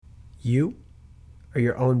You are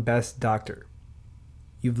your own best doctor.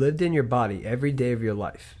 You've lived in your body every day of your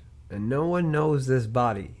life, and no one knows this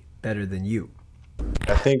body better than you.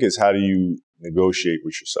 I think it's how do you negotiate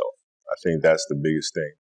with yourself. I think that's the biggest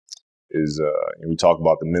thing is, we talk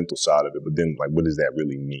about the mental side of it, but then like, what does that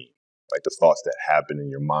really mean? Like the thoughts that happen in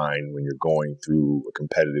your mind when you're going through a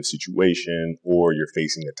competitive situation or you're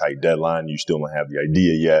facing a tight deadline, you still don't have the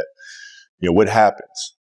idea yet. What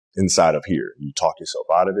happens inside of here? You talk yourself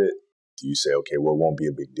out of it. Do you say, okay, well, it won't be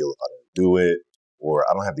a big deal if I don't do it, or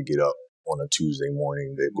I don't have to get up on a Tuesday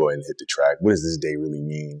morning to go ahead and hit the track. What does this day really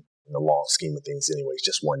mean in the long scheme of things anyway? It's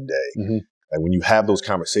just one day. Mm-hmm. Like when you have those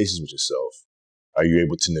conversations with yourself, are you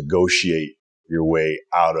able to negotiate your way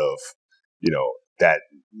out of, that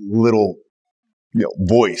little,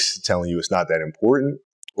 voice telling you it's not that important,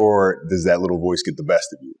 or does that little voice get the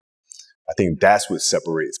best of you? I think that's what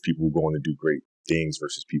separates people who go on to do great things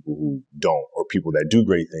versus people who don't, or people that do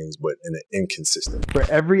great things but in an inconsistent. For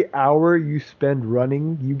every hour you spend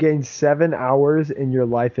running, you gain 7 hours in your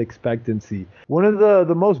life expectancy. One of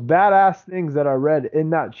the most badass things that I read in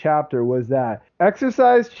that chapter was that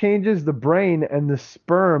exercise changes the brain and the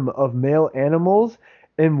sperm of male animals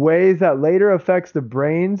in ways that later affects the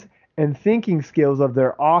brains and thinking skills of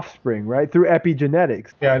their offspring, right? Through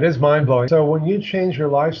epigenetics. Yeah, it is mind-blowing. So when you change your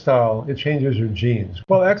lifestyle, it changes your genes.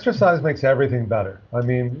 Well, exercise makes everything better. I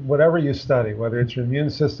mean, whatever you study, whether it's your immune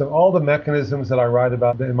system, all the mechanisms that I write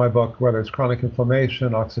about in my book, whether it's chronic inflammation,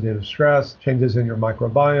 oxidative stress, changes in your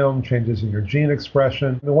microbiome, changes in your gene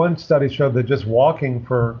expression. The one study showed that just walking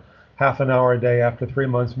for half an hour a day after 3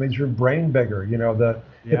 months made your brain bigger. The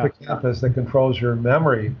hippocampus that controls your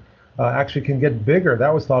memory actually can get bigger.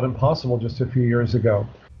 That was thought impossible just a few years ago.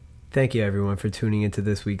 Thank you everyone for tuning into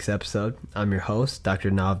this week's episode. I'm your host, Dr.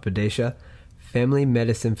 Nav Badesha, family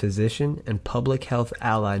medicine physician and public health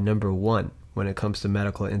ally number 1 when it comes to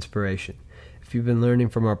medical inspiration. If you've been learning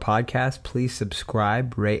from our podcast, please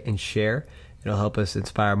subscribe, rate, and share. It'll help us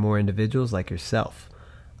inspire more individuals like yourself.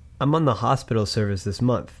 I'm on the hospital service this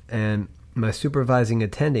month, and my supervising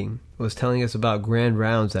attending was telling us about grand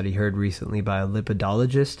rounds that he heard recently by a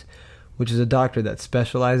lipidologist, which is a doctor that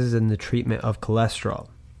specializes in the treatment of cholesterol.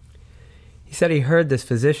 He said he heard this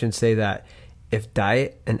physician say that if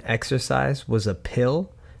diet and exercise was a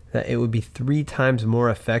pill, that it would be 3 times more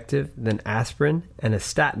effective than aspirin and a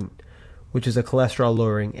statin, which is a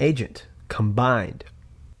cholesterol-lowering agent, combined.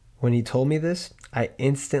 When he told me this, I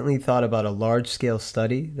instantly thought about a large-scale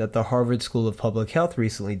study that the Harvard School of Public Health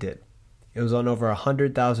recently did. It was on over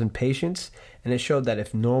 100,000 patients, and it showed that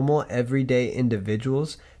if normal, everyday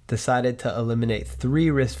individuals decided to eliminate 3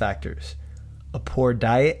 risk factors, a poor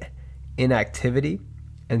diet, inactivity,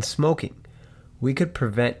 and smoking, we could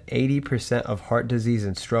prevent 80% of heart disease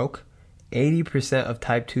and stroke, 80% of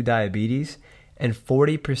type 2 diabetes, and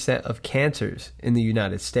 40% of cancers in the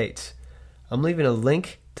United States. I'm leaving a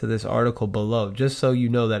link to this article below just so you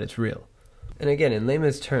know that it's real. And again, in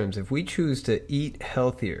layman's terms, if we choose to eat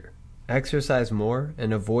healthier, exercise more,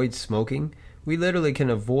 and avoid smoking, we literally can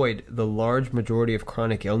avoid the large majority of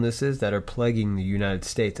chronic illnesses that are plaguing the United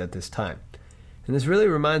States at this time. And this really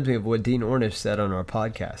reminds me of what Dean Ornish said on our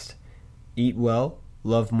podcast. Eat well,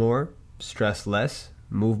 love more, stress less,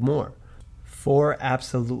 move more. 4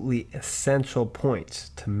 absolutely essential points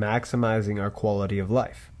to maximizing our quality of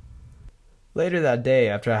life. Later that day,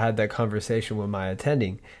 after I had that conversation with my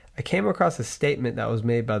attending, I came across a statement that was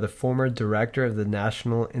made by the former director of the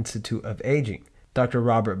National Institute of Aging, Dr.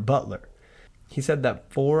 Robert Butler. He said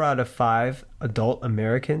that 4 out of 5 adult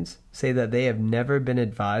Americans say that they have never been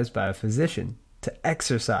advised by a physician to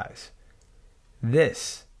exercise.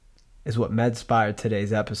 This is what medspired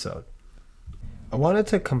today's episode. I wanted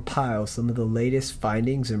to compile some of the latest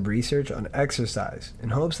findings and research on exercise in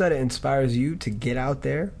hopes that it inspires you to get out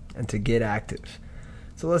there and to get active.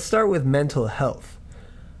 So let's start with mental health.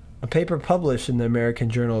 A paper published in the American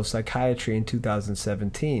Journal of Psychiatry in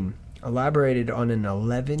 2017 elaborated on an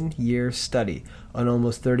 11-year study on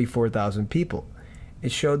almost 34,000 people.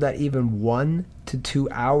 It showed that even 1 to 2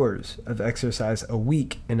 hours of exercise a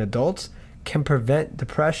week in adults can prevent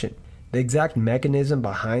depression. The exact mechanism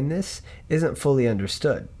behind this isn't fully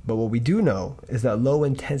understood, but what we do know is that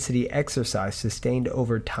low-intensity exercise sustained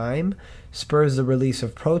over time spurs the release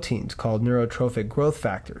of proteins called neurotrophic growth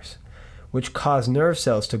factors, which cause nerve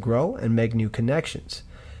cells to grow and make new connections.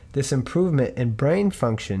 This improvement in brain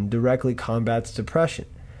function directly combats depression.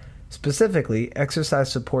 Specifically,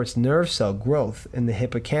 exercise supports nerve cell growth in the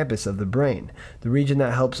hippocampus of the brain, the region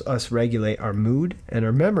that helps us regulate our mood and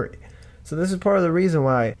our memory. So this is part of the reason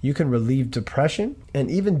why you can relieve depression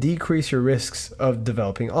and even decrease your risks of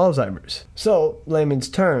developing Alzheimer's. So, layman's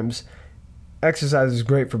terms, Exercise is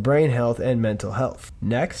great for brain health and mental health.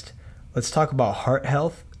 Next, let's talk about heart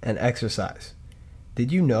health and exercise.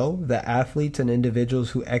 Did you know that athletes and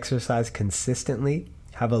individuals who exercise consistently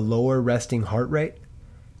have a lower resting heart rate?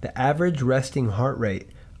 The average resting heart rate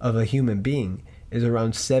of a human being is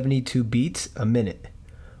around 72 beats a minute,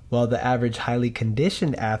 while the average highly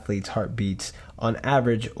conditioned athlete's heart beats on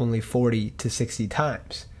average only 40 to 60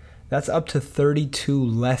 times. That's up to 32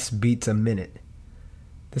 less beats a minute.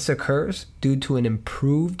 This occurs due to an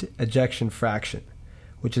improved ejection fraction,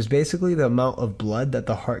 which is basically the amount of blood that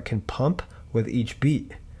the heart can pump with each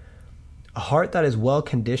beat. A heart that is well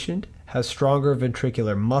conditioned has stronger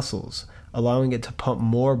ventricular muscles, allowing it to pump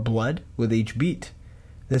more blood with each beat.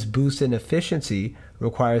 This boost in efficiency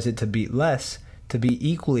requires it to beat less to be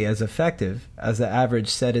equally as effective as the average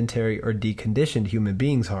sedentary or deconditioned human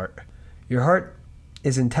being's heart. Your heart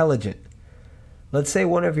is intelligent. Let's say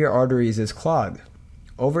one of your arteries is clogged.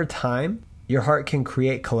 Over time, your heart can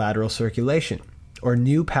create collateral circulation, or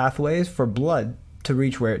new pathways for blood to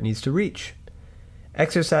reach where it needs to reach.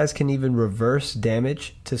 Exercise can even reverse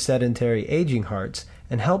damage to sedentary aging hearts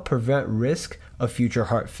and help prevent risk of future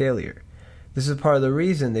heart failure. This is part of the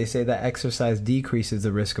reason they say that exercise decreases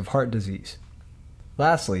the risk of heart disease.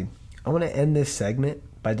 Lastly, I want to end this segment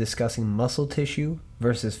by discussing muscle tissue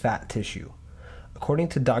versus fat tissue. According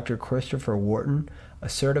to Dr. Christopher Wharton, a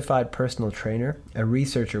certified personal trainer and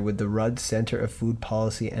researcher with the Rudd Center of Food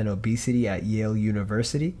Policy and Obesity at Yale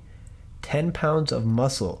University, 10 pounds of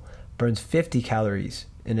muscle burns 50 calories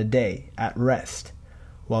in a day at rest,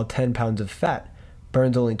 while 10 pounds of fat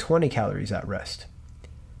burns only 20 calories at rest.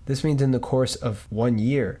 This means in the course of 1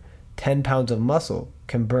 year, 10 pounds of muscle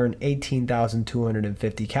can burn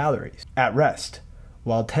 18,250 calories at rest,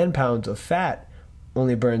 while 10 pounds of fat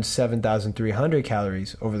only burns 7,300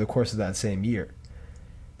 calories over the course of that same year.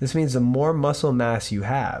 This means the more muscle mass you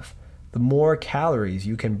have, the more calories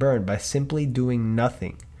you can burn by simply doing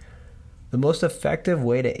nothing. The most effective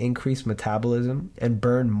way to increase metabolism and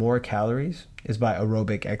burn more calories is by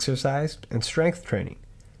aerobic exercise and strength training.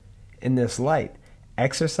 In this light,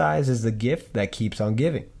 exercise is the gift that keeps on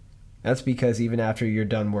giving. That's because even after you're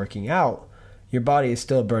done working out, your body is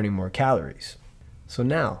still burning more calories. So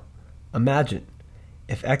now, imagine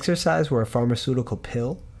if exercise were a pharmaceutical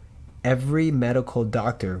pill, every medical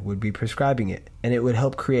doctor would be prescribing it, and it would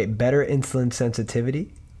help create better insulin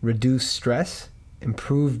sensitivity, reduce stress,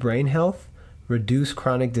 improve brain health, reduce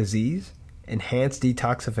chronic disease, enhance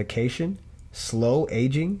detoxification, slow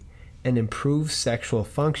aging, and improve sexual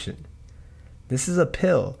function. This is a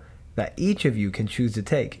pill that each of you can choose to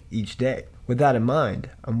take each day. With that in mind,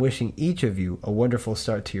 I'm wishing each of you a wonderful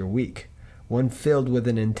start to your week, one filled with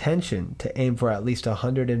an intention to aim for at least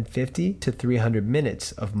 150 to 300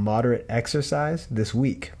 minutes of moderate exercise this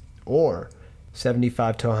week, or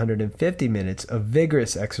 75 to 150 minutes of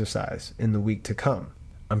vigorous exercise in the week to come.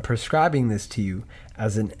 I'm prescribing this to you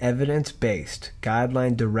as an evidence-based,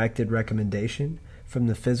 guideline-directed recommendation from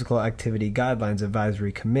the Physical Activity Guidelines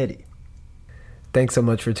Advisory Committee. Thanks so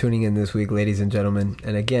much for tuning in this week, ladies and gentlemen.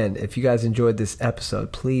 And again, if you guys enjoyed this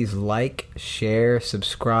episode, please like, share,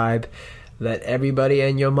 subscribe, let everybody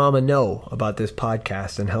and your mama know about this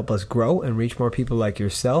podcast and help us grow and reach more people like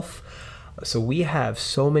yourself. So we have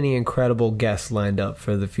so many incredible guests lined up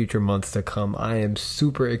for the future months to come. I am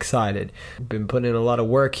super excited. I've been putting in a lot of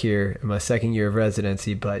work here in my second year of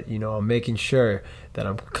residency, but I'm making sure that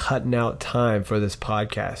I'm cutting out time for this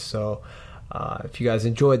podcast. So if you guys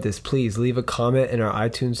enjoyed this, please leave a comment in our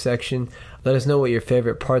iTunes section. Let us know what your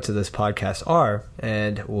favorite parts of this podcast are,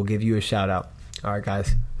 and we'll give you a shout out. All right,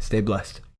 guys, stay blessed.